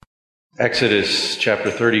Exodus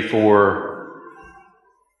chapter 34,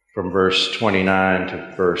 from verse 29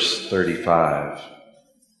 to verse 35.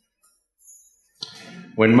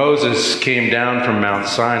 When Moses came down from Mount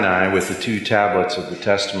Sinai with the 2 tablets of the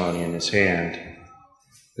testimony in his hand,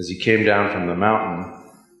 as he came down from the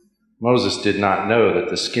mountain, Moses did not know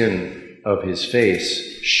that the skin of his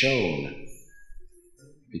face shone,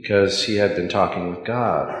 because he had been talking with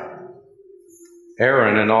God.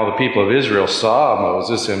 Aaron and all the people of Israel saw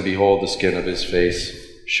Moses, and behold, the skin of his face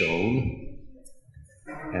shone,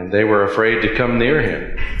 and they were afraid to come near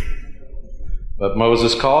him. But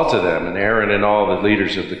Moses called to them, and Aaron and all the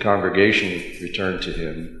leaders of the congregation returned to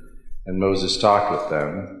him, and Moses talked with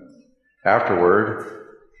them.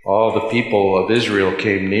 Afterward, all the people of Israel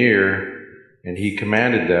came near, and he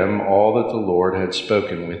commanded them all that the Lord had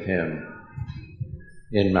spoken with him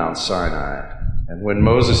in Mount Sinai. And when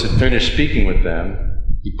Moses had finished speaking with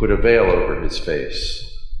them, he put a veil over his face.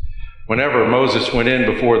 Whenever Moses went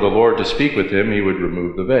in before the Lord to speak with him, he would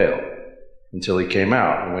remove the veil until he came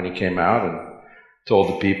out. And when he came out and told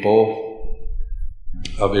the people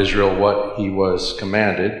of Israel what he was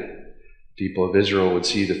commanded, the people of Israel would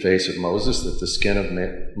see the face of Moses, that the skin of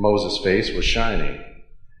Moses' face was shining.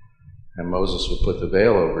 And Moses would put the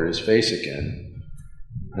veil over his face again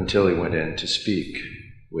until he went in to speak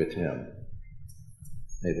with him.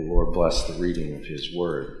 May the Lord bless the reading of his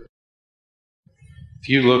word. If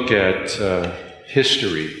you look at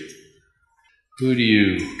history, who do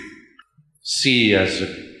you see as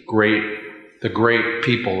the great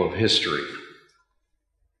people of history?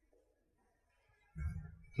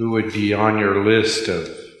 Who would be on your list of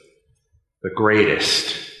the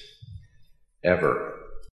greatest ever?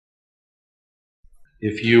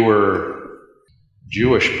 If you were a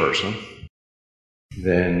Jewish person,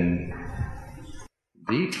 then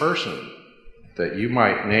the person that you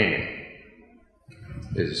might name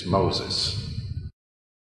is Moses.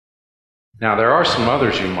 Now, there are some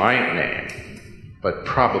others you might name, but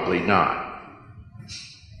probably not.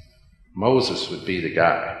 Moses would be the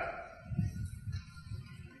guy.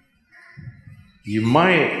 You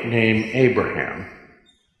might name Abraham,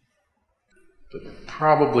 but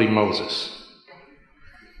probably Moses.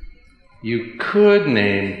 You could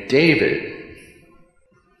name David.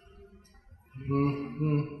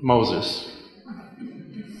 Moses.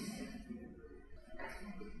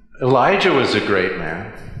 Elijah was a great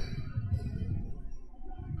man.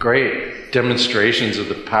 Great demonstrations of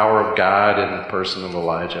the power of God in the person of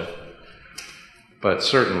Elijah. But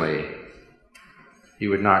certainly, he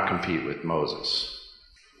would not compete with Moses.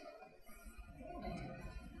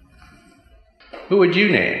 Who would you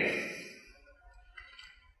name?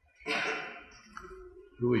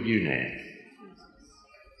 Who would you name?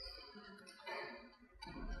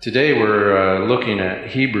 Today we're looking at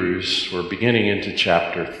Hebrews. We're beginning into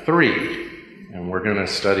chapter 3, and we're going to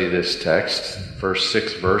study this text, first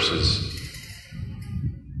 6 verses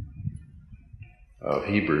of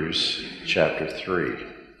Hebrews chapter 3.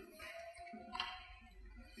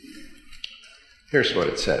 Here's what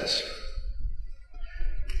it says.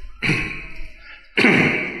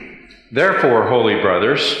 Therefore, holy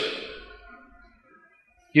brothers,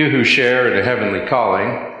 you who share in a heavenly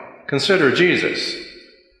calling, consider Jesus,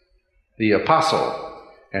 the apostle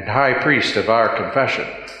and high priest of our confession,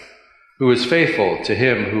 who is faithful to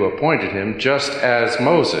him who appointed him, just as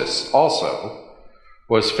Moses also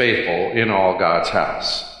was faithful in all God's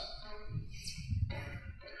house.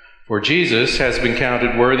 For Jesus has been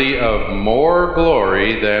counted worthy of more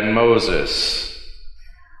glory than Moses,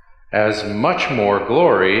 as much more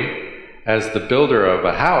glory as the builder of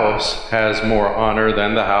a house has more honor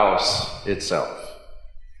than the house itself.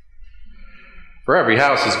 For every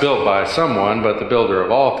house is built by someone, but the builder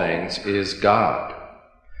of all things is God.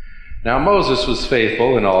 Now Moses was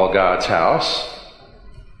faithful in all God's house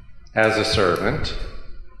as a servant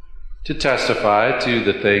to testify to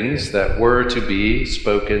the things that were to be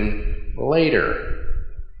spoken later.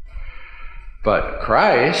 But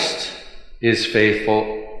Christ is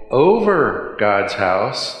faithful over God's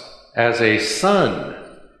house as a son,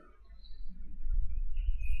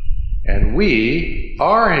 and we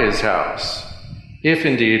are his house, if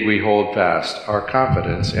indeed we hold fast our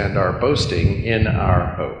confidence and our boasting in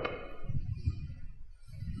our hope.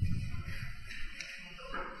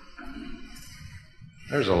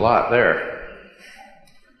 There's a lot there.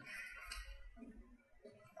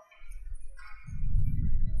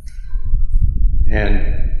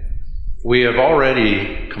 And we have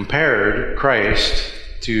already compared Christ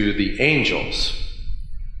to the angels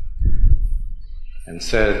and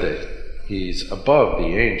said that he's above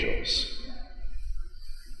the angels.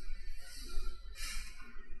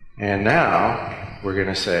 And now we're going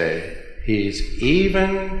to say He's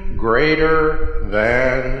even greater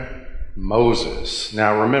than Moses.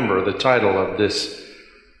 Now remember, the title of this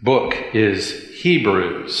book is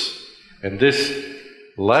Hebrews, and this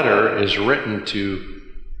letter is written to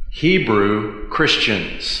Hebrew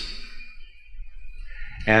Christians.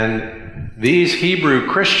 And these Hebrew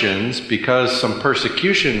Christians, because some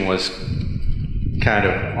persecution was kind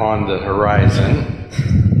of on the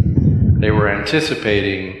horizon, they were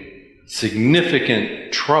anticipating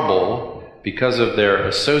significant trouble because of their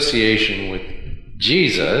association with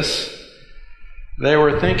Jesus. They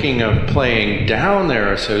were thinking of playing down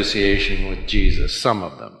their association with Jesus, some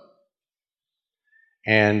of them.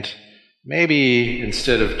 And maybe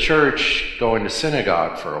instead of church, going to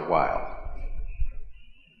synagogue for a while.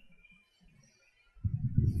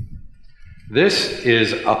 This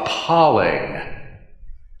is appalling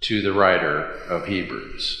to the writer of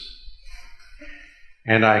Hebrews.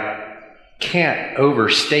 And I can't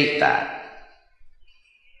overstate that.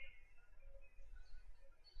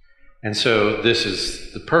 And so this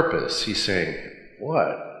is the purpose. He's saying,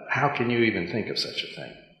 what? How can you even think of such a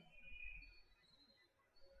thing?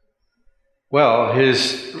 Well,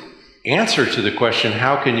 his answer to the question,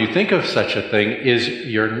 how can you think of such a thing, is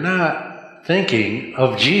you're not thinking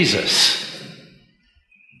of Jesus.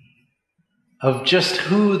 Of just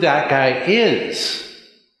who that guy is.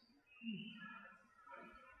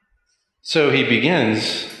 So he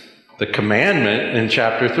begins, the commandment in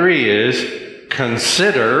chapter 3 is,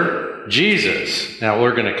 consider Jesus. Now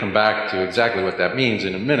we're going to come back to exactly what that means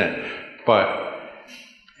in a minute, but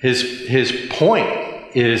his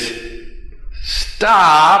point is,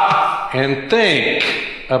 stop and think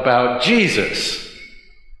about Jesus.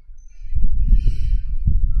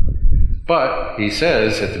 But he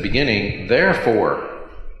says at the beginning, therefore.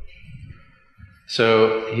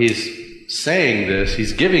 So he's saying this,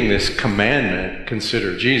 he's giving this commandment,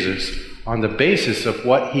 consider Jesus, on the basis of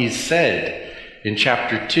what he's said in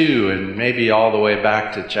chapter 2, and maybe all the way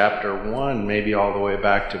back to chapter 1, maybe all the way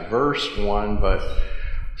back to verse 1, but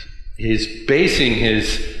he's basing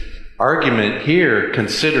his argument here,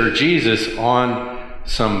 consider Jesus, on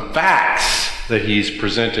some facts that he's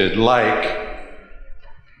presented, like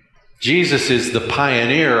Jesus is the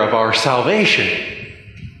pioneer of our salvation.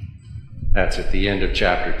 That's at the end of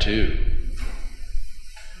chapter 2.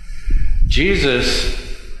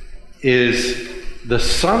 Jesus is the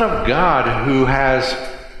Son of God who has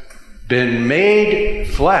been made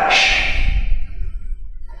flesh,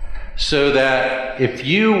 so that if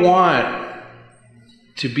you want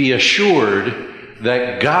to be assured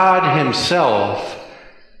that God Himself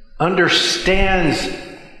understands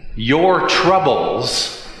your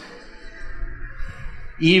troubles,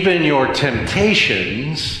 even your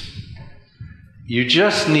temptations, you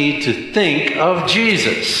just need to think of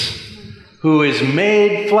Jesus, who is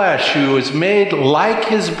made flesh, who is made like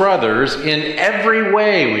his brothers in every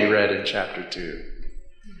way, we read in chapter 2.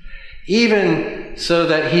 Even so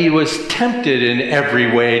that he was tempted in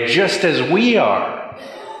every way, just as we are.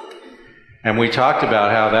 And we talked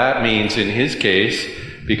about how that means in his case,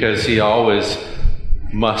 because he always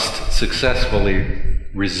must successfully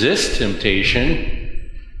resist temptation,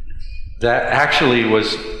 that actually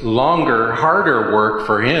was longer, harder work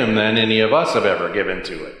for him than any of us have ever given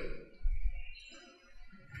to it.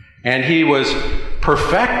 And he was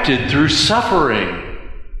perfected through suffering.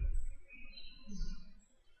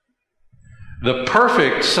 The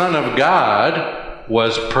perfect Son of God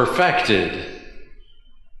was perfected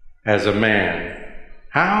as a man.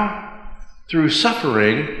 How? Through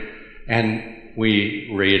suffering, and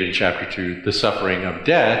we read in chapter 2, the suffering of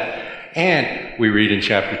death, and we read in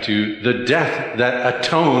chapter 2, the death that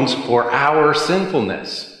atones for our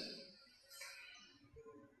sinfulness.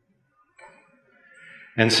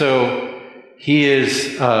 And so he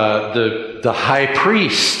is the high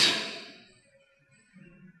priest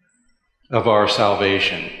of our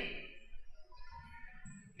salvation.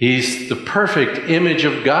 He's the perfect image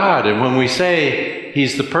of God. And when we say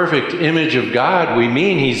he's the perfect image of God, we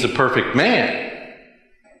mean he's the perfect man.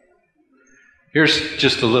 Here's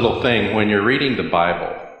just a little thing. When you're reading the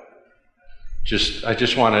Bible, I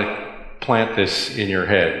just want to plant this in your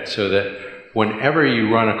head so that whenever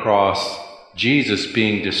you run across Jesus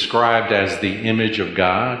being described as the image of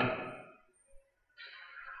God,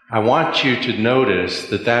 I want you to notice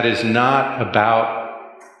that that is not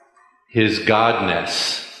about his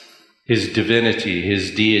godness, his divinity,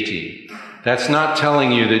 his deity. That's not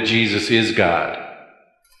telling you that Jesus is God.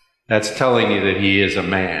 That's telling you that he is a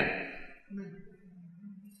man.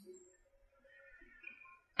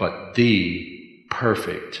 But the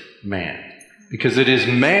perfect man. Because it is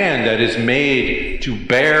man that is made to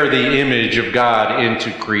bear the image of God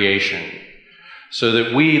into creation, so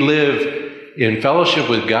that we live in fellowship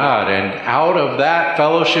with God, and out of that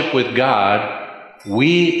fellowship with God,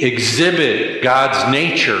 we exhibit God's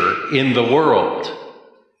nature in the world.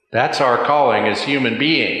 That's our calling as human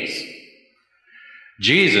beings.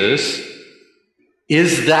 Jesus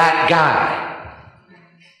is that guy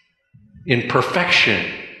in perfection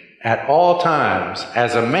at all times.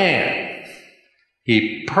 As a man,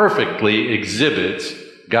 he perfectly exhibits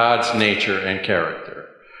God's nature and character.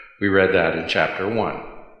 We read that in chapter 1.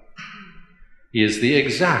 He is the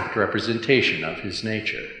exact representation of his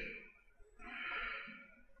nature.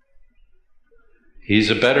 He's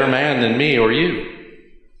a better man than me or you.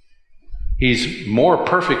 He's more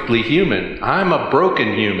perfectly human. I'm a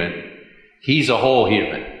broken human. He's a whole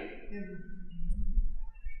human.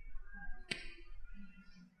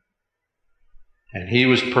 And he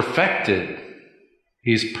was perfected.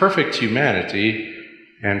 He's perfect humanity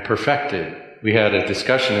and perfected. We had a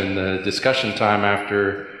discussion in the discussion time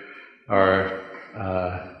after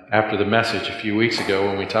the message a few weeks ago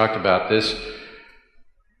when we talked about this.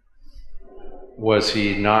 Was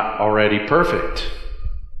he not already perfect?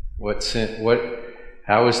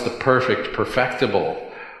 How is the perfect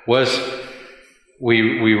perfectible?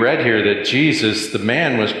 We read here that Jesus, the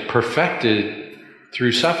man, was perfected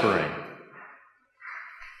through suffering.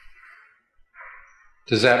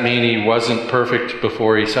 Does that mean he wasn't perfect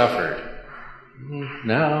before he suffered?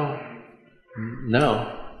 No.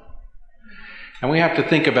 And we have to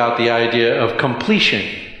think about the idea of completion,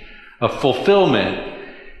 of fulfillment.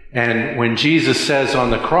 And when Jesus says on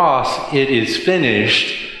the cross, "It is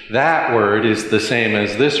finished," that word is the same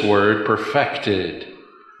as this word, perfected,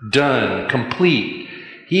 done, complete.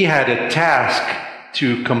 He had a task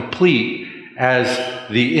to complete as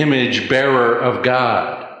the image bearer of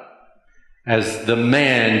God, as the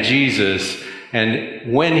man Jesus.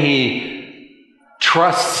 And when he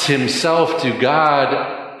trusts himself to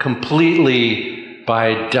God completely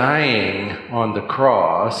by dying on the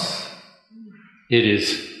cross, it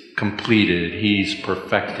is completed. He's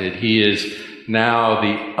perfected. He is now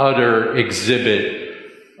the utter exhibit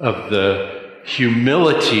of the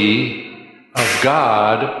humility of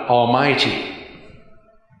God Almighty.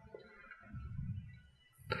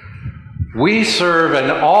 We serve an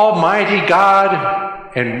almighty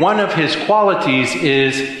God, and one of his qualities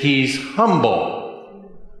is he's humble.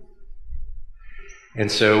 And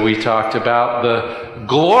so we talked about the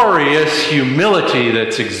glorious humility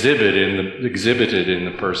that's exhibited in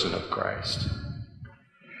the person of Christ.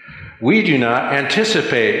 We do not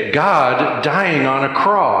anticipate God dying on a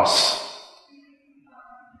cross.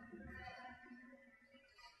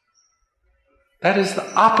 That is the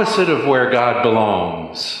opposite of where God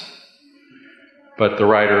belongs. But the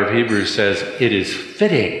writer of Hebrews says it is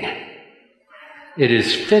fitting. It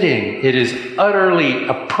is fitting. It is utterly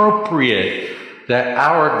appropriate that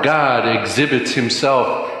our God exhibits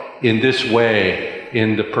himself in this way,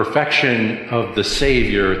 in the perfection of the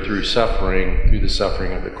Savior through the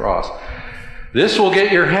suffering of the cross. This will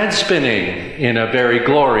get your head spinning in a very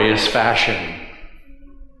glorious fashion.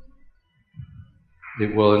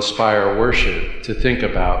 It will inspire worship to think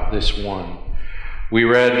about this one. We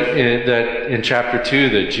read that in chapter 2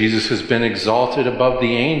 that Jesus has been exalted above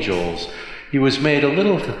the angels. He was made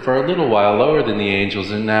for a little while lower than the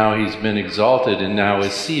angels, and now he's been exalted and now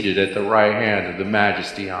is seated at the right hand of the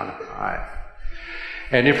Majesty on high.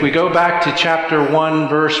 And if we go back to chapter 1,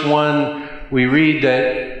 verse 1, we read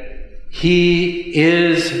that he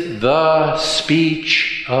is the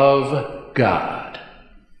speech of God.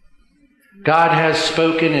 God has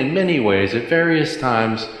spoken in many ways at various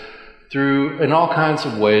times in all kinds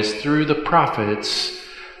of ways through the prophets,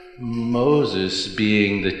 Moses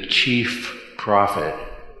being the chief prophet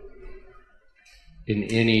in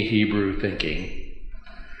any Hebrew thinking.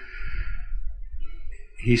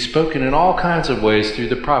 He's spoken in all kinds of ways through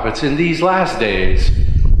the prophets. In these last days,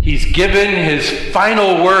 he's given his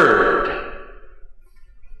final word.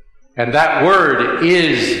 And that word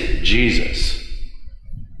is Jesus.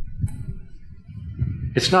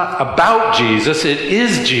 It's not about Jesus, it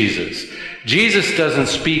is Jesus. Jesus doesn't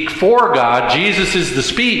speak for God, Jesus is the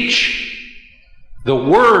speech. The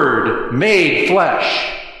Word made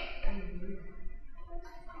flesh.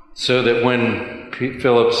 So that when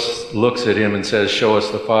Philip looks at him and says, "Show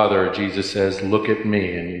us the Father," Jesus says, "Look at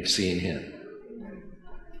me and you've seen him."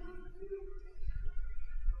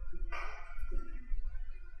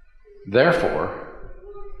 Therefore,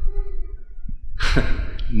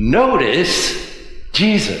 notice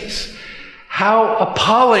Jesus. How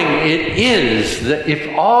appalling it is that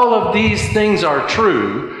if all of these things are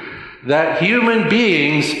true, that human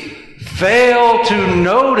beings fail to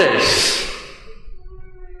notice.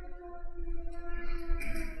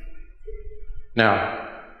 Now,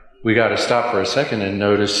 we got to stop for a second and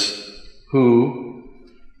notice who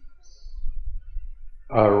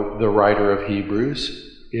the writer of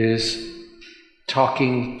Hebrews is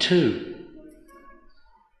talking to.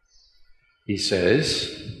 He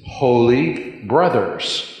says, holy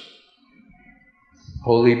brothers.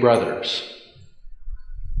 Holy brothers.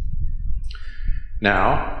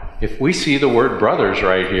 Now, if we see the word brothers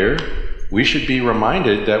right here, we should be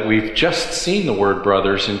reminded that we've just seen the word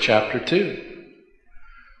brothers in chapter 2.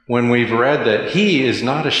 When we've read that he is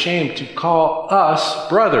not ashamed to call us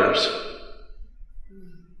brothers.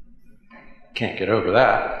 Can't get over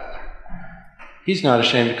that. He's not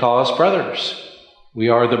ashamed to call us brothers. We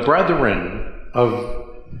are the brethren of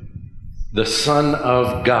the Son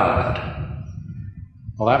of God.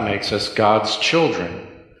 Well, that makes us God's children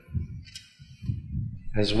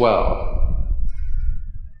as well.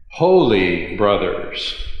 Holy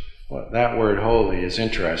brothers. Well, that word holy is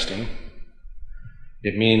interesting.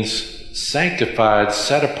 It means sanctified,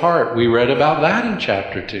 set apart. We read about that in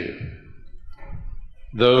chapter 2.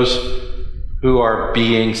 Those who are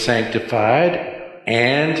being sanctified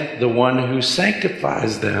and the one who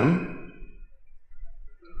sanctifies them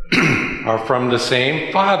are from the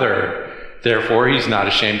same Father. Therefore, he's not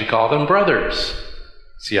ashamed to call them brothers.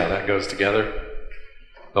 See how that goes together?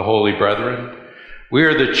 The holy brethren. We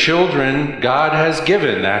are the children God has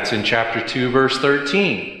given. That's in chapter 2, verse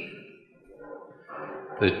 13.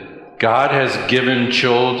 That God has given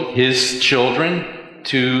his children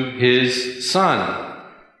to his Son.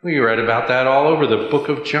 We read about that all over the book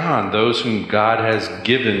of John. Those whom God has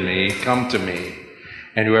given me come to me,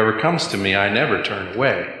 and whoever comes to me I never turn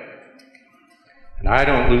away. And I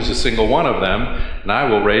don't lose a single one of them, and I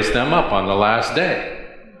will raise them up on the last day.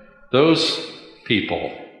 Those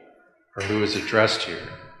people are who is addressed here.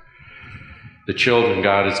 The children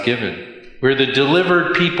God has given. We're the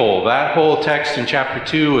delivered people. That whole text in chapter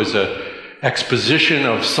 2 is an exposition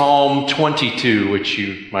of Psalm 22, which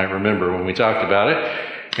you might remember when we talked about it.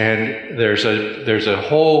 And there's a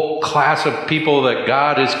whole class of people that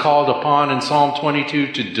God is called upon in Psalm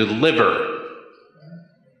 22 to deliver,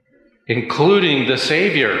 including the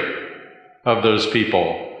Savior of those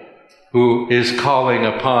people, who is calling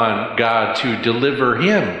upon God to deliver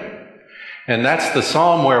him. And that's the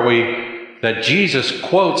psalm that Jesus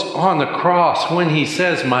quotes on the cross when he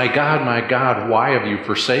says, my God, why have you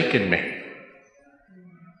forsaken me?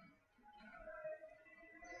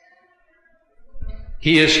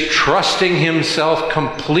 He is trusting himself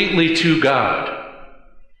completely to God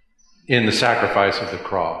in the sacrifice of the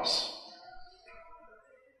cross.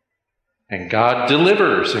 And God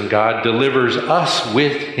delivers us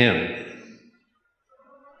with him.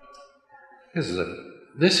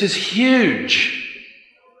 This is huge.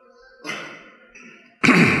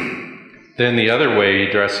 Then the other way he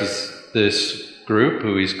addresses this group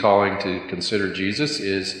who he's calling to consider Jesus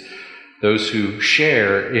is those who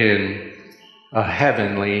share in a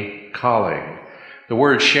heavenly calling. The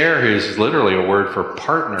word share is literally a word for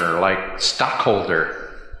partner, like stockholder.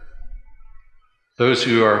 Those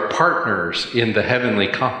who are partners in the heavenly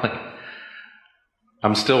calling.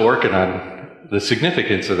 I'm still working on the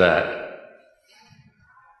significance of that.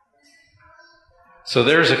 So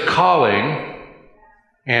there's a calling,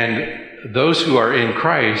 and those who are in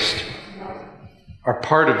Christ are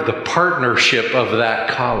part of the partnership of that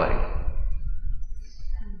calling.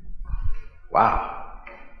 Wow.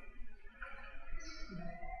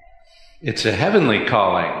 It's a heavenly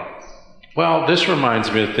calling. Well, this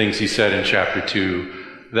reminds me of things he said in chapter 2,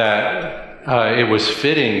 that it was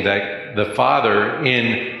fitting that the Father,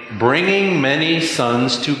 in bringing many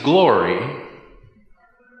sons to glory,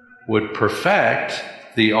 would perfect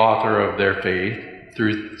the author of their faith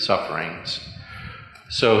through sufferings.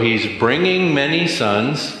 So he's bringing many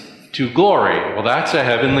sons to glory. Well, that's a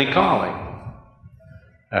heavenly calling.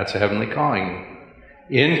 That's a heavenly calling.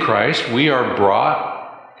 In Christ, we are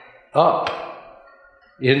brought up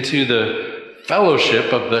into the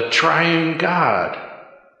fellowship of the triune God.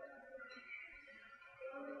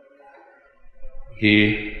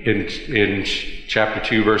 In chapter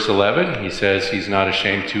 2, verse 11, he says he's not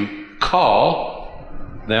ashamed to call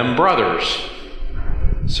them brothers.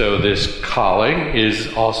 So this calling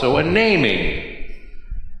is also a naming.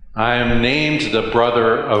 I am named the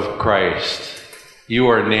brother of Christ. You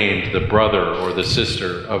are named the brother or the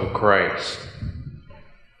sister of Christ.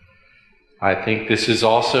 I think this is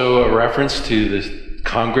also a reference to the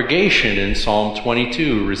congregation in Psalm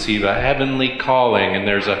 22, receive a heavenly calling, and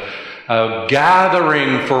there's a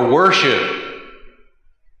gathering for worship.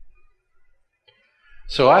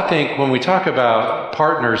 So I think when we talk about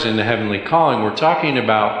partners in the heavenly calling, we're talking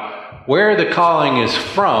about where the calling is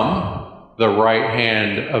from, the right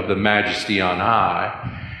hand of the Majesty on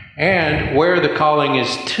high, and where the calling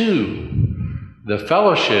is to, the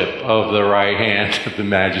fellowship of the right hand of the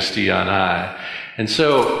Majesty on high. And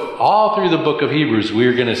so all through the book of Hebrews,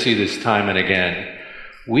 we're going to see this time and again.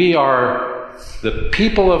 The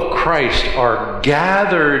people of Christ are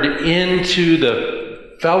gathered into the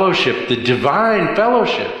fellowship, the divine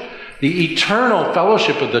fellowship, the eternal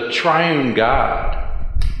fellowship of the triune God.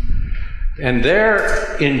 And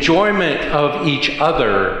their enjoyment of each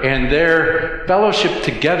other and their fellowship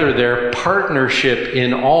together, their partnership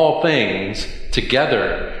in all things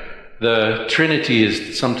together. The Trinity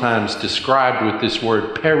is sometimes described with this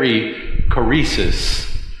word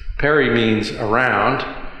perichoresis. Peri means around.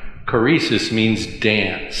 Choresis means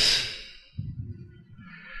dance.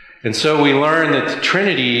 And so we learn that the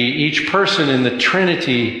Trinity, each person in the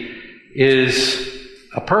Trinity is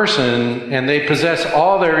a person, and they possess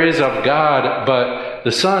all there is of God, but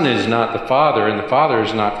the Son is not the Father, and the Father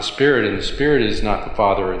is not the Spirit, and the Spirit is not the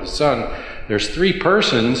Father or the Son. There's three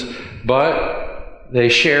persons, but they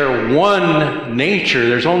share one nature.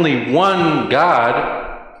 There's only one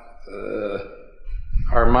God.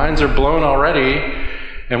 Our minds are blown already.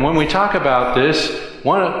 And when we talk about this,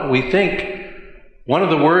 we think one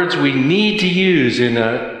of the words we need to use in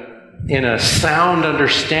a sound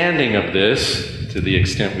understanding of this, to the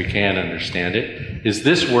extent we can understand it, is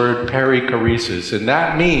this word perichoresis. And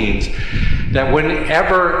that means that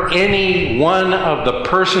whenever any one of the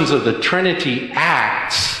persons of the Trinity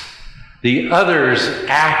acts, the others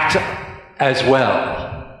act as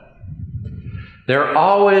well. They're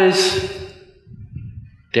always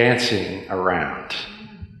dancing around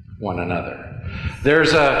one another.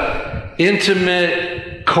 There's a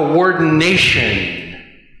intimate coordination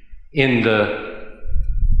in the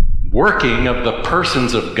working of the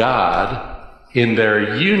persons of God in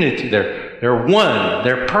their unity. They're one.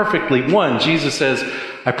 They're perfectly one. Jesus says,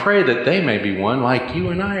 I pray that they may be one like you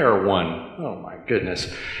and I are one. Oh my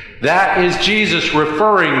goodness. That is Jesus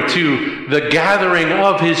referring to the gathering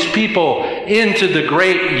of his people into the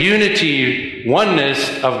great unity,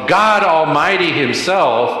 oneness of God Almighty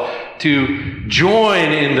himself, to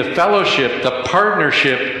join in the fellowship, the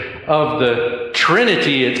partnership of the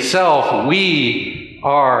Trinity itself. We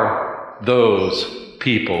are those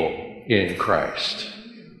people in Christ.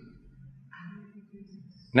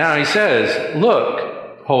 Now he says,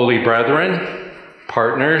 look, holy brethren,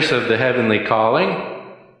 partners of the heavenly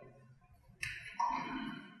calling,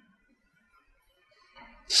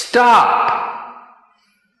 stop.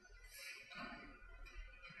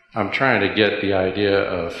 I'm trying to get the idea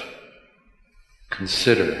of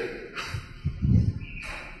consider.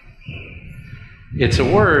 It's a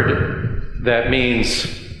word that means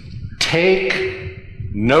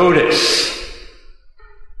take notice.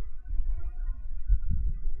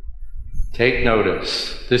 Take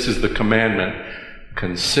notice. This is the commandment.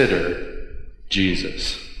 Consider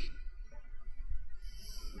Jesus.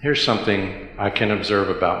 Here's something I can observe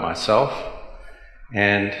about myself,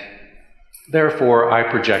 and therefore I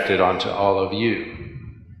project it onto all of you.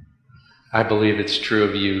 I believe it's true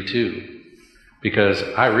of you too, because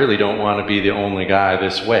I really don't want to be the only guy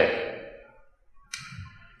this way.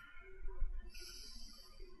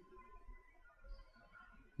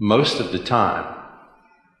 Most of the time,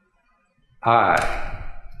 I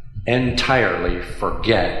entirely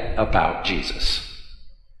forget about Jesus.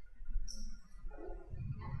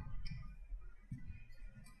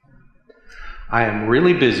 I am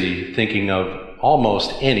really busy thinking of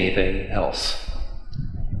almost anything else.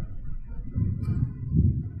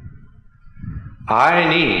 I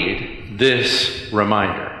need this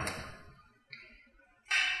reminder.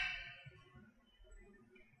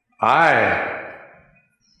 I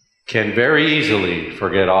can very easily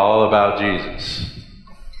forget all about Jesus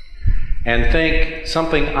and think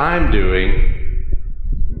something I'm doing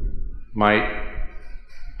might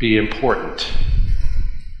be important.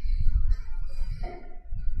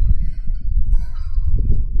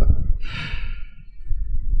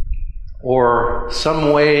 Or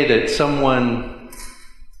some way that someone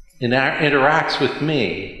interacts with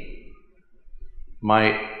me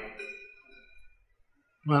might,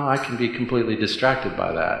 well, I can be completely distracted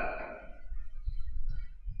by that.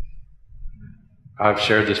 I've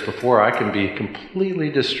shared this before. I can be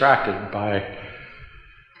completely distracted by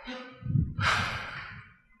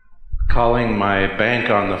calling my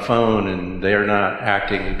bank on the phone and they're not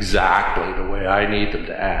acting exactly the way I need them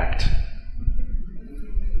to act.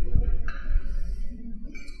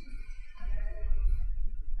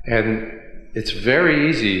 And it's very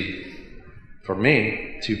easy for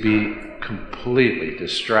me to be completely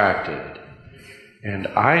distracted. And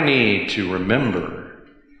I need to remember,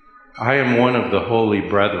 I am one of the holy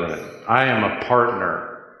brethren. I am a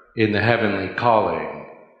partner in the heavenly calling.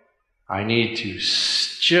 I need to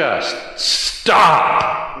just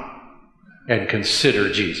stop and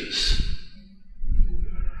consider Jesus.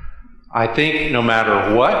 I think no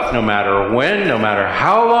matter what, no matter when, no matter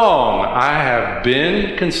how long I have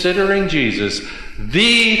been considering Jesus,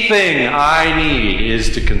 the thing I need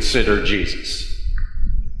is to consider Jesus.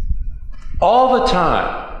 All the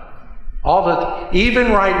time.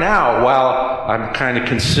 Even right now, while I'm kind of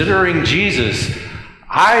considering Jesus,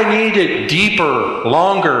 I need it deeper,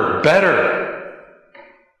 longer, better.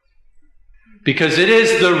 Because it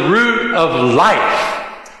is the root of life.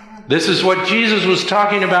 This is what Jesus was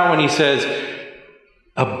talking about when he says,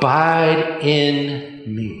 abide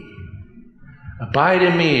in me. Abide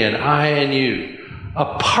in me and I in you.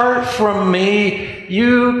 Apart from me,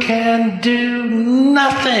 you can do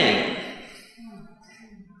nothing.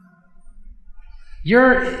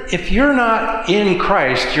 If you're not in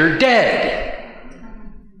Christ, you're dead.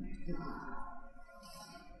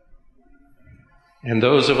 And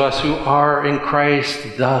those of us who are in Christ,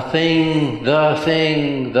 the thing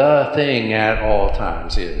at all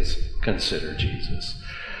times is consider Jesus.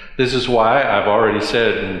 This is why I've already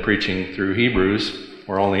said in preaching through Hebrews,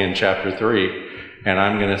 we're only in chapter 3, and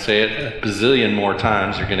I'm going to say it a bazillion more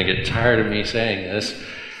times. You're going to get tired of me saying this.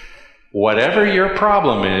 Whatever your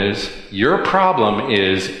problem is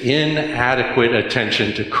inadequate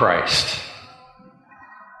attention to Christ.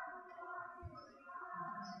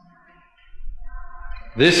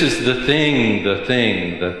 This is the thing.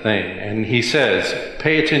 And he says,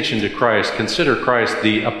 pay attention to Christ. Consider Christ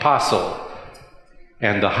the apostle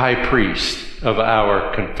and the high priest of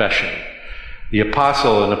our confession. The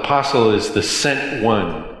apostle, an apostle is the sent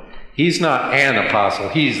one. He's not an apostle,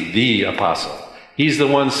 he's the apostle. He's the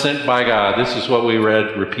one sent by God. This is what we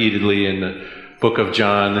read repeatedly in the book of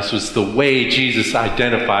John. This was the way Jesus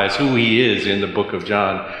identifies who he is in the book of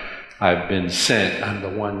John. I've been sent. I'm the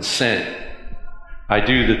one sent. I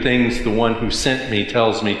do the things the one who sent me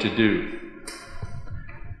tells me to do.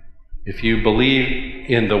 If you believe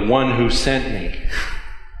in the one who sent me,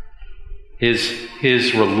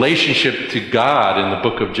 his relationship to God in the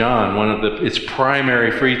book of John, one of its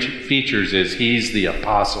primary features is he's the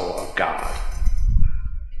apostle of God.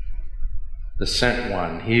 The sent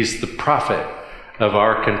one. He's the prophet of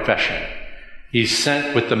our confession. He's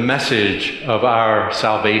sent with the message of our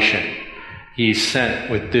salvation. He's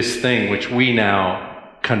sent with this thing which we now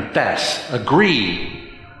confess,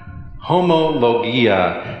 agree.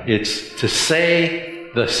 Homologia, it's to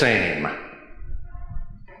say the same.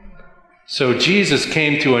 So Jesus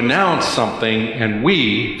came to announce something, and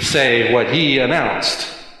we say what he announced.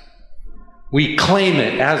 We claim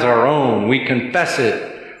it as our own. We confess it.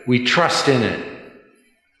 We trust in it.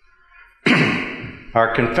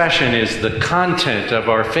 Our confession is the content of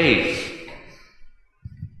our faith.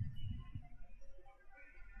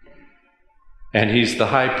 And he's the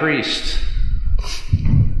high priest.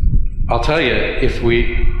 I'll tell you,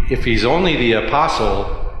 if he's only the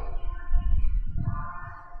apostle,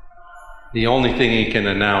 the only thing he can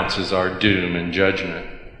announce is our doom and judgment.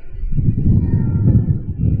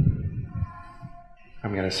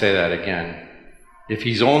 I'm going to say that again. If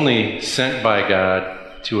he's only sent by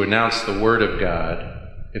God to announce the Word of God,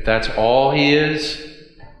 if that's all he is,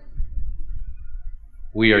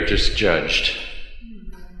 we are just judged.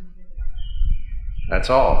 That's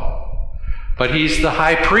all. But he's the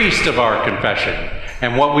high priest of our confession.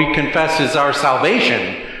 And what we confess is our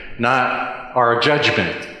salvation, not our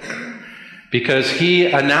judgment. Because he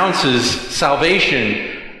announces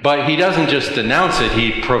salvation, but he doesn't just announce it,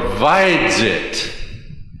 he provides it.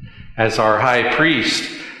 As our high priest,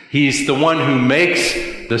 he's the one who makes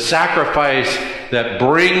the sacrifice that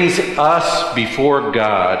brings us before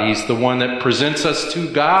God. He's the one that presents us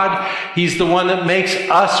to God. He's the one that makes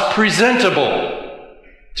us presentable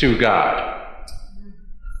to God.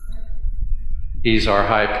 He's our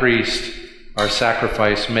high priest, our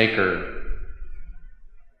sacrifice maker.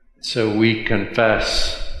 So we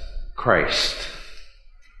confess Christ.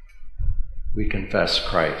 We confess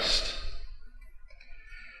Christ.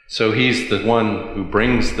 So he's the one who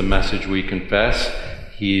brings the message we confess.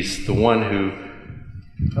 He's the one who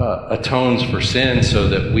atones for sin so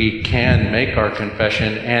that we can make our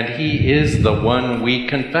confession, and he is the one we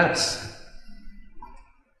confess.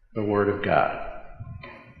 The Word of God.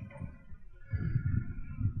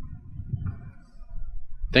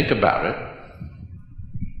 Think about it.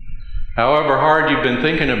 However hard you've been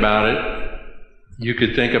thinking about it, you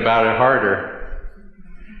could think about it harder.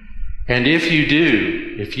 And if you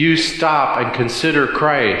do, if you stop and consider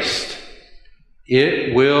Christ,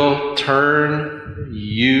 it will turn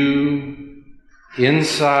you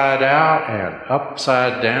inside out and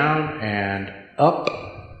upside down and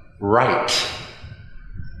upright.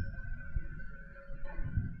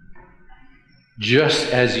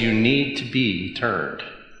 Just as you need to be turned.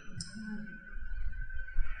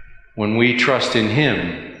 When we trust in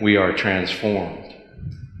Him, we are transformed.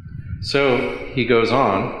 So he goes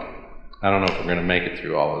on. I don't know if we're going to make it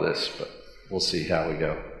through all of this, but we'll see how we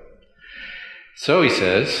go. So he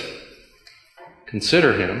says,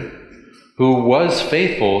 consider him who was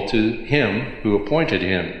faithful to him who appointed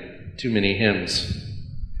him. Too many hymns.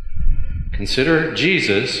 Consider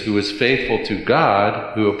Jesus who was faithful to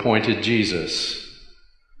God who appointed Jesus.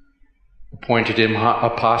 Appointed him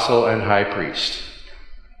apostle and high priest.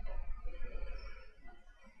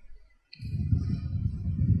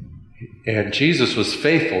 And Jesus was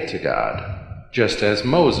faithful to God, just as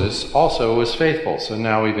Moses also was faithful. So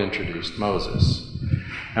now we've introduced Moses.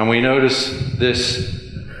 And we notice this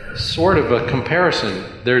sort of a comparison.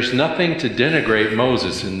 There's nothing to denigrate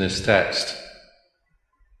Moses in this text.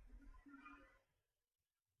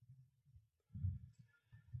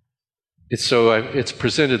 It's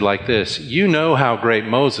presented like this. You know how great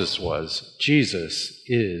Moses was. Jesus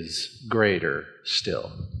is greater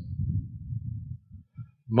still.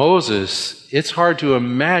 Moses, it's hard to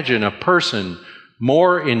imagine a person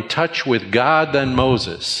more in touch with God than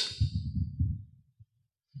Moses.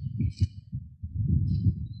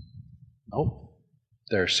 No,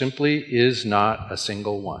 there simply is not a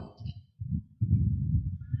single one.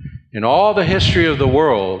 In all the history of the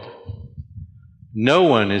world, no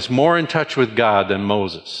one is more in touch with God than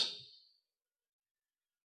Moses.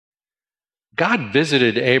 God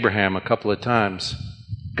visited Abraham a couple of times.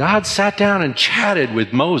 God sat down and chatted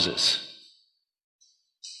with Moses.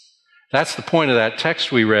 That's the point of that text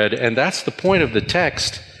we read, and that's the point of the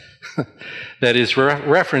text that is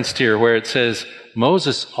referenced here, where it says,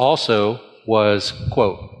 Moses also was,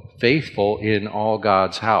 quote, faithful in all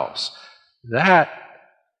God's house. That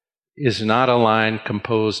is not a line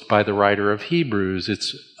composed by the writer of Hebrews.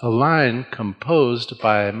 It's a line composed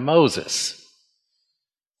by Moses.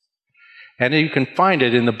 And you can find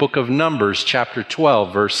it in the book of Numbers, chapter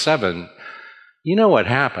 12, verse 7. You know what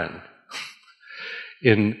happened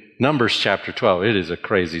in Numbers chapter 12. It is a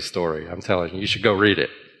crazy story. I'm telling you, you should go read it.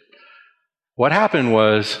 What happened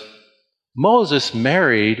was Moses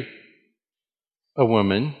married a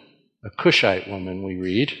woman, a Cushite woman, we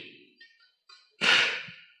read.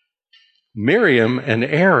 Miriam and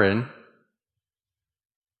Aaron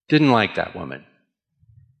didn't like that woman,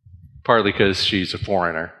 partly because she's a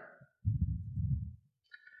foreigner.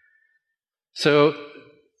 So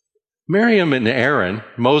Miriam and Aaron,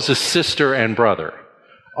 Moses' sister and brother,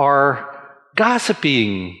 are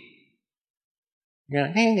gossiping.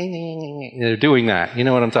 They're doing that. You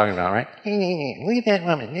know what I'm talking about, right? Look at that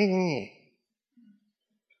woman.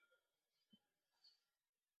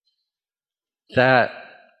 That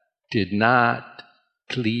did not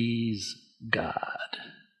please God.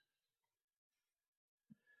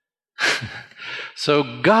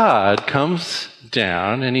 So God comes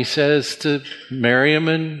down and he says to Miriam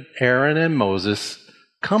and Aaron and Moses,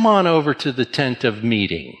 come on over to the tent of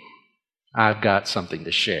meeting. I've got something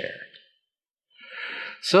to share.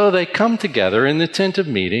 So they come together in the tent of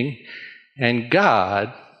meeting, and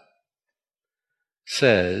God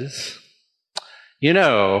says, you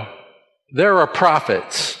know, there are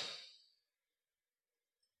prophets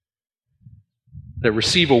that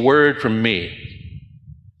receive a word from me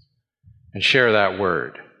and share that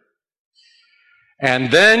word.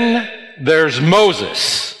 And then there's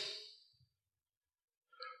Moses,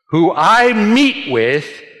 who I meet with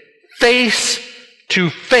face to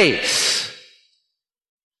face.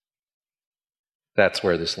 That's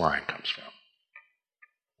where this line comes from.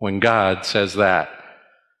 When God says that.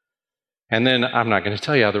 And then I'm not going to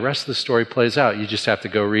tell you how the rest of the story plays out. You just have to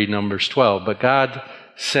go read Numbers 12. But God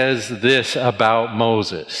says this about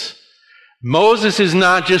Moses. Moses is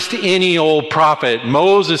not just any old prophet.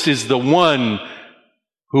 Moses is the one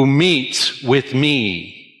who meets with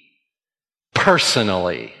me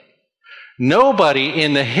personally. Nobody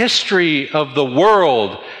in the history of the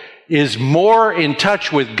world is more in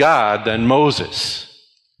touch with God than Moses.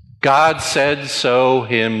 God said so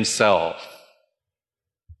himself.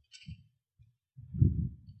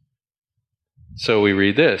 So we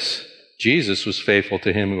read this. Jesus was faithful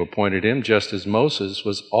to him who appointed him, just as Moses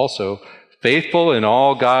was also faithful in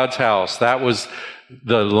all God's house. That was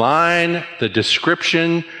the line, the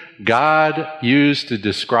description God used to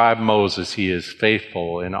describe Moses. He is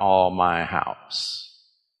faithful in all my house.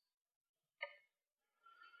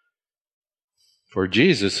 For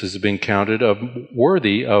Jesus has been counted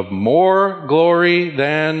worthy of more glory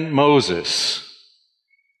than Moses.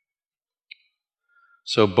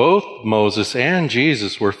 So both Moses and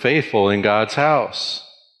Jesus were faithful in God's house.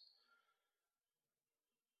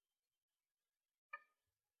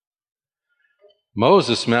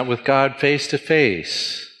 Moses met with God face to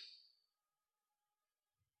face.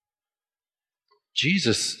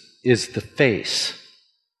 Jesus is the face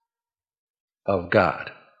of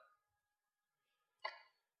God.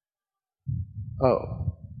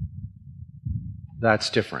 Oh, that's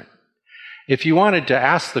different. If you wanted to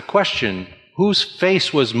ask the question, whose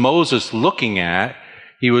face was Moses looking at?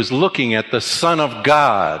 He was looking at the Son of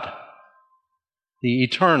God, the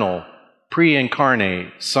eternal,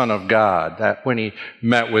 pre-incarnate Son of God, that when he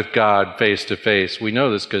met with God face to face. We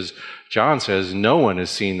know this because John says no one has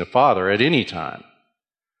seen the Father at any time.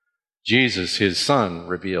 Jesus, his Son,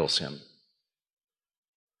 reveals him.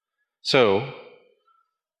 So,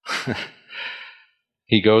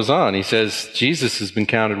 he goes on. He says, Jesus has been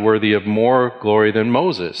counted worthy of more glory than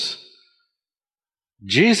Moses.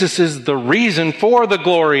 Jesus is the reason for the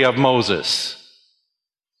glory of Moses.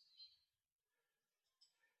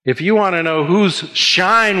 If you want to know whose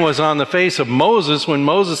shine was on the face of Moses when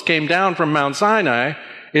Moses came down from Mount Sinai,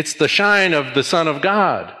 it's the shine of the Son of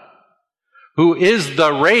God, who is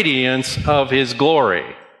the radiance of his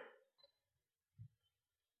glory.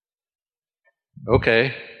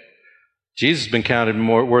 Okay, Jesus has been counted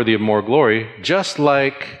worthy of more glory, just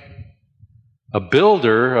like a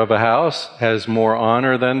builder of a house has more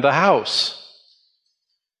honor than the house.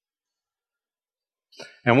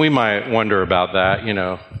 And we might wonder about that, you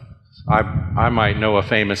know. I might know a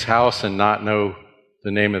famous house and not know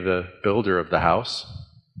the name of the builder of the house.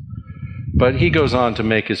 But he goes on to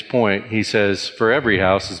make his point. He says, for every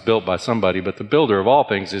house is built by somebody, but the builder of all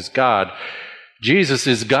things is God. Jesus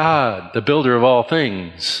is God, the builder of all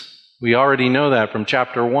things. We already know that from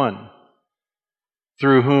chapter 1.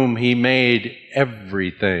 Through whom he made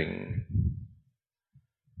everything.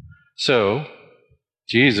 So,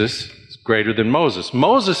 Jesus is greater than Moses.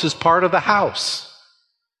 Moses is part of the house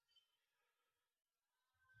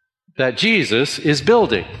that Jesus is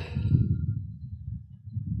building.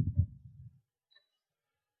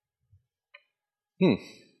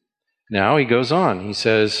 Now he goes on. He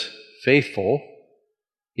says, faithful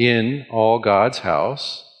in all God's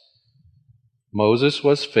house. Moses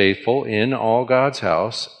was faithful in all God's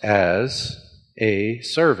house as a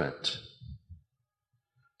servant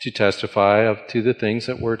to testify to the things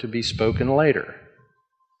that were to be spoken later.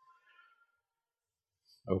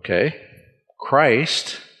 Okay,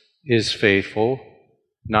 Christ is faithful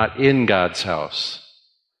not in God's house,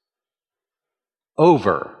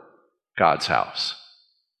 over God's house,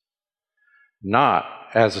 not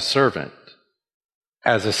as a servant,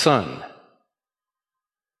 as a son.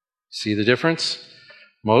 See the difference?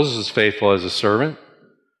 Moses is faithful as a servant.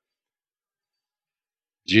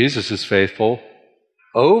 Jesus is faithful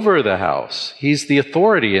over the house. He's the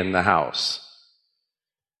authority in the house.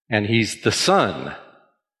 And he's the son.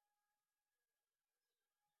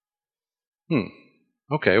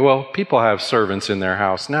 Okay, well, people have servants in their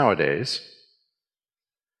house nowadays.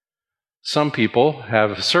 Some people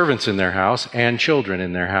have servants in their house and children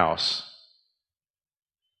in their house.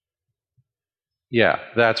 Yeah,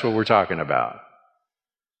 that's what we're talking about.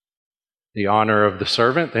 The honor of the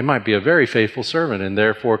servant. They might be a very faithful servant and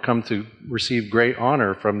therefore come to receive great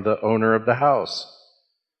honor from the owner of the house.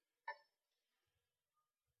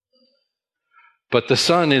 But the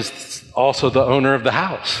son is also the owner of the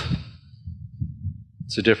house.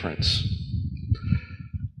 It's a difference.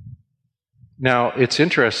 Now, it's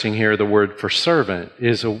interesting here, the word for servant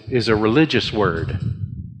is a religious word.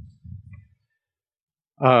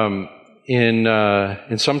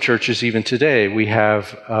 In some churches, even today, we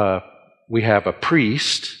have a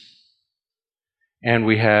priest and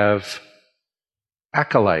we have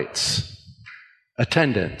acolytes,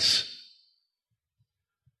 attendants.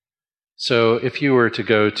 So if you were to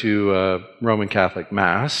go to a Roman Catholic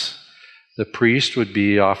Mass, the priest would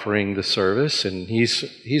be offering the service, and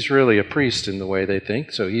he's really a priest in the way they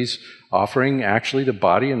think. So he's offering actually the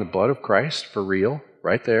body and the blood of Christ for real,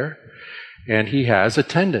 right there. And he has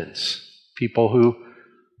attendants, people who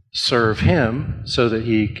serve him so that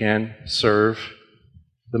he can serve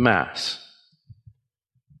the Mass.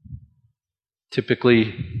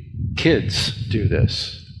 Typically, kids do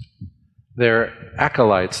this. They're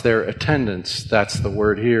acolytes, they're attendants. That's the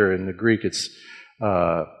word here. In the Greek, it's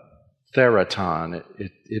theraton.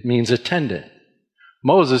 It means attendant.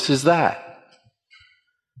 Moses is that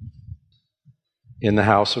in the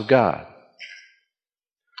house of God.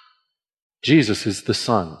 Jesus is the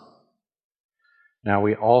Son. Now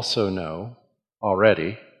we also know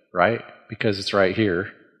already, right? Because it's right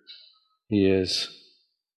here, he is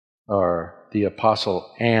the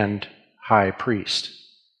apostle and high priest.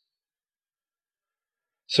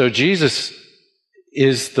 So Jesus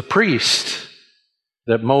is the priest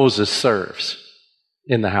that Moses serves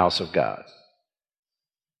in the house of God.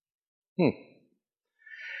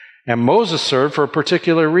 And Moses served for a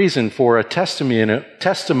particular reason, for a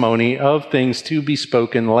testimony of things to be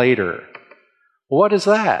spoken later. What is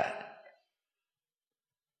that?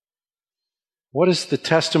 What is the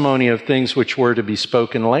testimony of things which were to be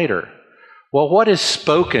spoken later? Well, what is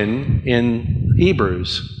spoken in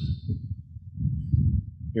Hebrews?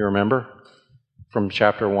 You remember from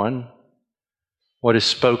chapter 1? What is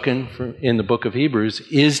spoken in the book of Hebrews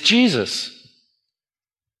is Jesus.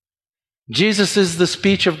 Jesus is the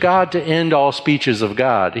speech of God to end all speeches of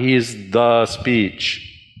God. He is the speech,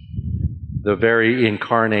 the very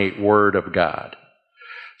incarnate Word of God.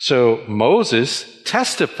 So Moses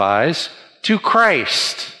testifies to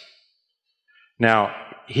Christ. Now,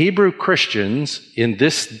 Hebrew Christians in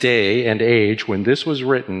this day and age, when this was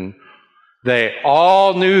written, they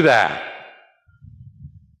all knew that.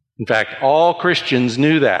 In fact, all Christians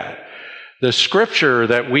knew that. The scripture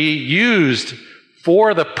that we used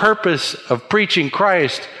for the purpose of preaching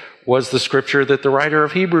Christ was the scripture that the writer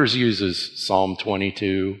of Hebrews uses, Psalm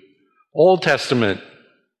 22, Old Testament.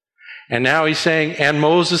 And now he's saying, and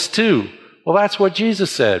Moses too. Well, that's what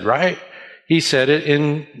Jesus said, right? He said it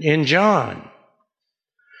in John.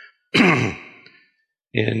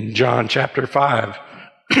 In John chapter 5,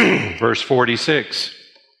 verse 46.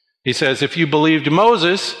 He says, if you believed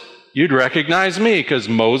Moses, you'd recognize me, because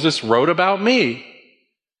Moses wrote about me.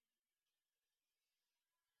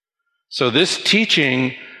 So this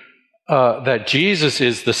teaching that Jesus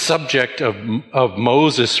is the subject of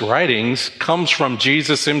Moses' writings comes from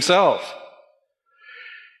Jesus himself.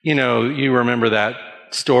 You know, you remember that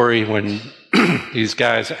story when these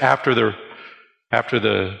guys, after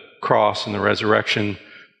the cross and the resurrection,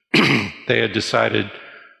 they had decided,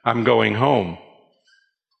 I'm going home.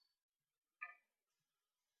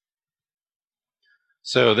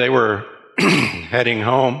 So they were heading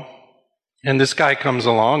home. And this guy comes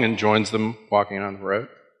along and joins them walking on the road.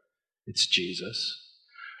 It's Jesus.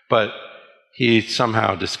 But he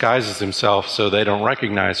somehow disguises himself so they don't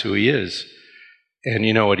recognize who he is. And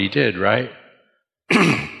you know what he did, right?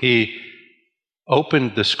 He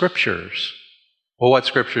opened the scriptures. Well, what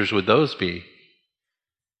scriptures would those be?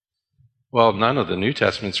 Well, none of the New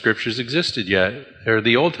Testament scriptures existed yet. They're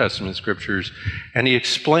the Old Testament scriptures. And he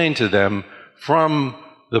explained to them from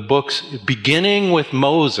the books, beginning with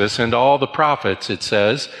Moses and all the prophets, it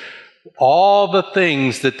says, all the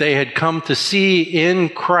things that they had come to see in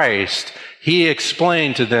Christ, he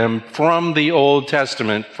explained to them from the Old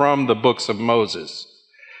Testament, from the books of Moses.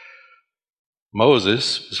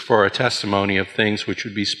 Moses was for a testimony of things which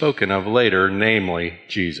would be spoken of later, namely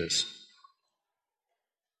Jesus.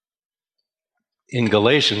 In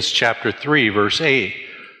Galatians chapter 3, verse 8,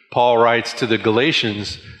 Paul writes to the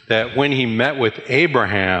Galatians that when he met with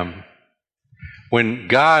Abraham, when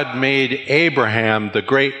God made Abraham the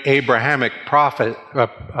great Abrahamic promise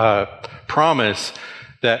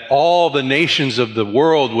that all the nations of the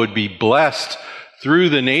world would be blessed through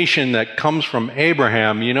the nation that comes from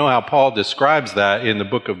Abraham, you know how Paul describes that in the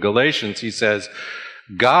book of Galatians. He says,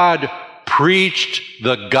 God preached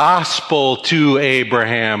the gospel to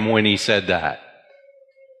Abraham when he said that.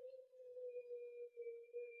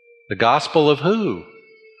 The gospel of who?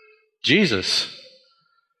 Jesus.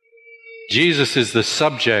 Jesus is the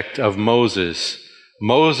subject of Moses.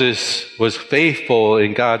 Moses was faithful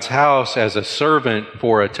in God's house as a servant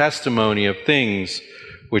for a testimony of things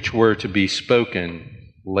which were to be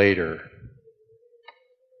spoken later.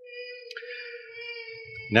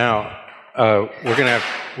 Now, we're gonna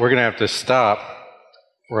have to stop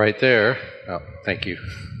right there. Oh, thank you.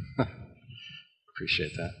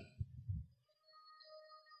 Appreciate that.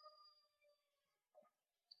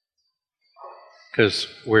 Because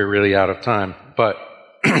we're really out of time. But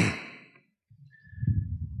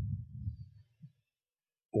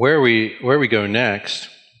where we go next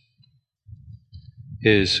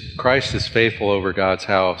is Christ is faithful over God's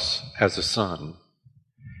house as a son.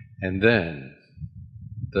 And then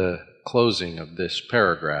the closing of this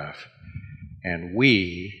paragraph, and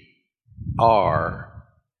we are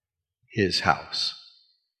his house.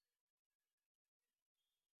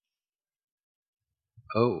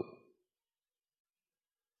 Oh,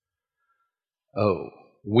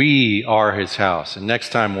 we are his house. And next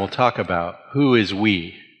time we'll talk about who is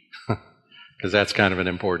we, because that's kind of an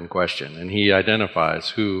important question. And he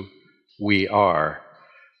identifies who we are.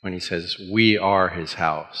 when he says, we are his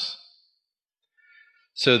house.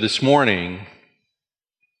 So this morning,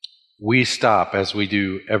 we stop, as we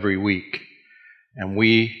do every week, and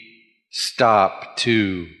we stop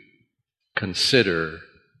to consider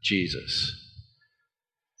Jesus.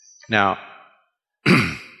 Now,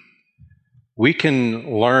 we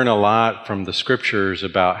can learn a lot from the scriptures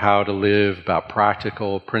about how to live, about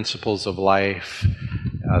practical principles of life.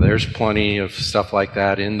 There's plenty of stuff like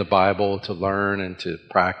that in the Bible to learn and to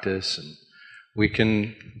practice. And we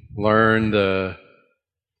can learn the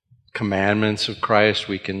commandments of Christ.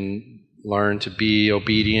 We can learn to be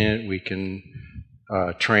obedient. We can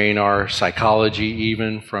train our psychology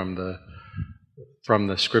even from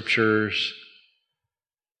the scriptures.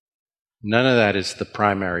 None of that is the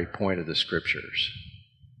primary point of the scriptures.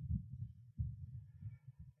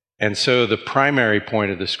 And so the primary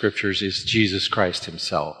point of the scriptures is Jesus Christ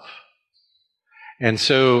himself. And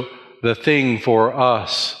so the thing for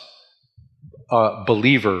us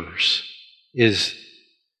believers is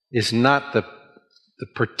not the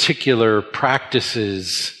particular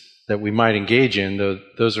practices that we might engage in, though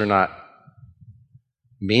those are not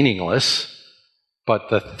meaningless,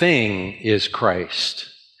 but the thing is Christ.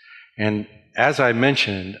 And as I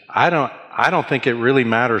mentioned, I don't think it really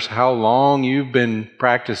matters how long you've been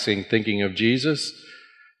practicing thinking of Jesus.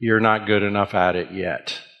 You're not good enough at it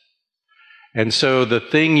yet. And so the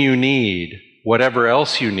thing you need, whatever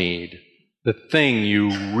else you need, the thing you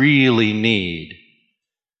really need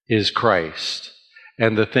is Christ.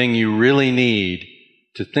 And the thing you really need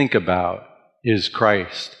to think about is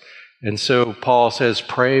Christ. And so Paul says,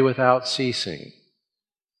 pray without ceasing.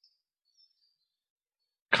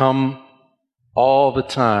 Come all the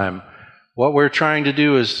time. What we're trying to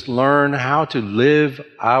do is learn how to live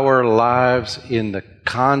our lives in the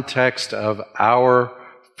context of our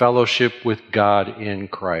fellowship with God in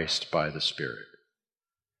Christ by the Spirit.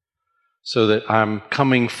 So that I'm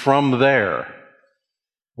coming from there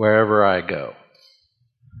wherever I go.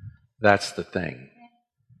 That's the thing.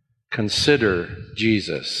 Consider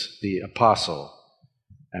Jesus, the apostle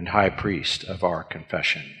and high priest of our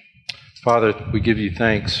confession. Father, we give you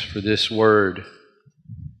thanks for this word.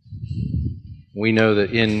 We know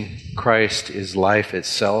that in Christ is life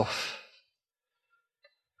itself.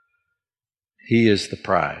 He is the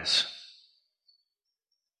prize.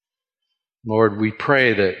 Lord, we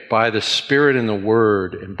pray that by the Spirit and the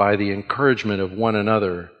Word and by the encouragement of one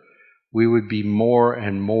another, we would be more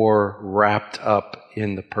and more wrapped up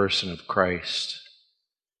in the person of Christ.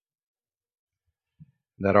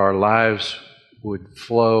 That our lives would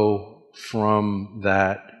flow from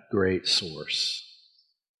that great source.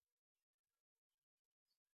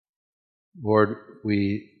 Lord,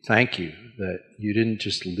 we thank you that you didn't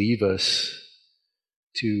just leave us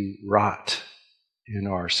to rot in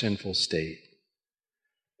our sinful state.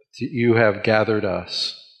 You have gathered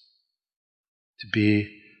us to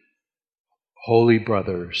be holy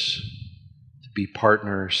brothers, to be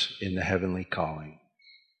partners in the heavenly calling.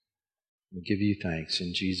 We give you thanks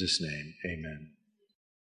in Jesus' name. Amen.